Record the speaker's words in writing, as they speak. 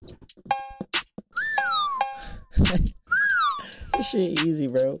This shit easy,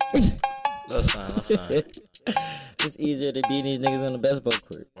 bro. That's fine. It's easier to beat these niggas on the basketball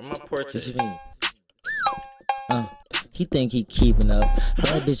court. Where my porch What is? you mean? He think he keeping up.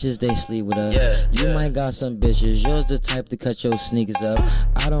 Bad bitches, they sleep with us. You might got some bitches. Yours the type to cut your sneakers up.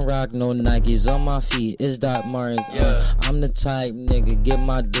 I don't rock no Nikes on my feet. It's Doc Martens. I'm the type nigga get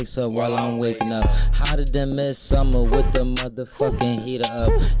my dicks up while I'm waking up. Hotter than midsummer with the motherfucking heater up.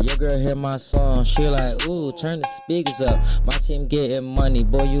 Your girl hear my song, she like, ooh, turn the speakers up. My team getting money,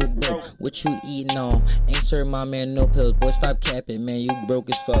 boy, you broke. What you eating on? Ain't serve my man no pills. Boy, stop capping, man, you broke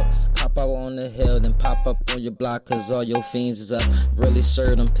as fuck. Pop up on the hill, then pop up on your block, cause all your fiends is up. Really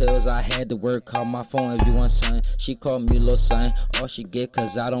serve them pills, I had to work. Call my phone if you want something. She called me little son. All she get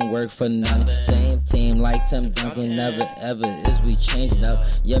cause I don't work for nothing. Same team like Tim Duncan, never ever is we changing up.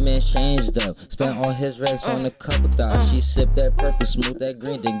 Yeah, man changed up. Spent all his racks on a couple dollars. She sipped that purple, smooth that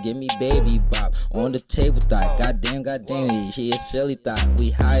green, then give me baby bop on the table thought. Goddamn, she a silly thought.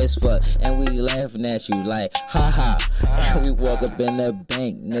 We high as fuck and we laughing at you like ha ha. And we walk up in the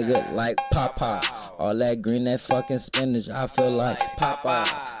bank, nigga, like Papa. All that green, that fucking spinach, I feel like Papa.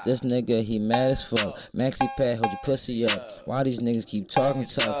 This nigga, he mad as fuck. Maxi pad, hold your pussy up. Why these niggas keep talking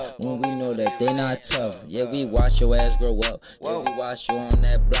tough when we know that they not tough? Yeah, we watch your ass grow up. Yeah, we watch you on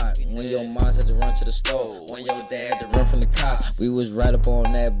that block. When your mom had to run to the store, when your dad had to run from the cops, we was right up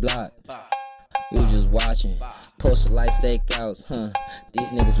on that block. We was just watching. Posted like stakeouts, These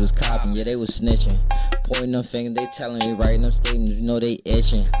niggas was copping, yeah, they was snitching. Pointing them fingers, they telling me, writing them statements, you know they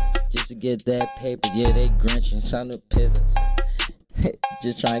itching. Just to get that paper, yeah, they grinching. Son of peasants.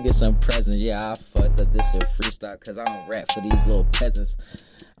 Just trying to get some presents. Yeah, I fucked up. This is a freestyle cause I don't rap for these little peasants.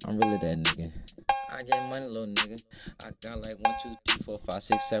 I'm really that nigga. I get money, little nigga. I got like 1, 2, 3, 4, 5,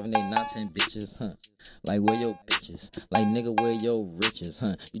 6, 7, 8, 9, 10 bitches, Like where your bitches? Like nigga, where your riches,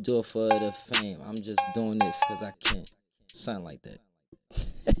 You do it for the fame. I'm just doing it cause I can. Something like that.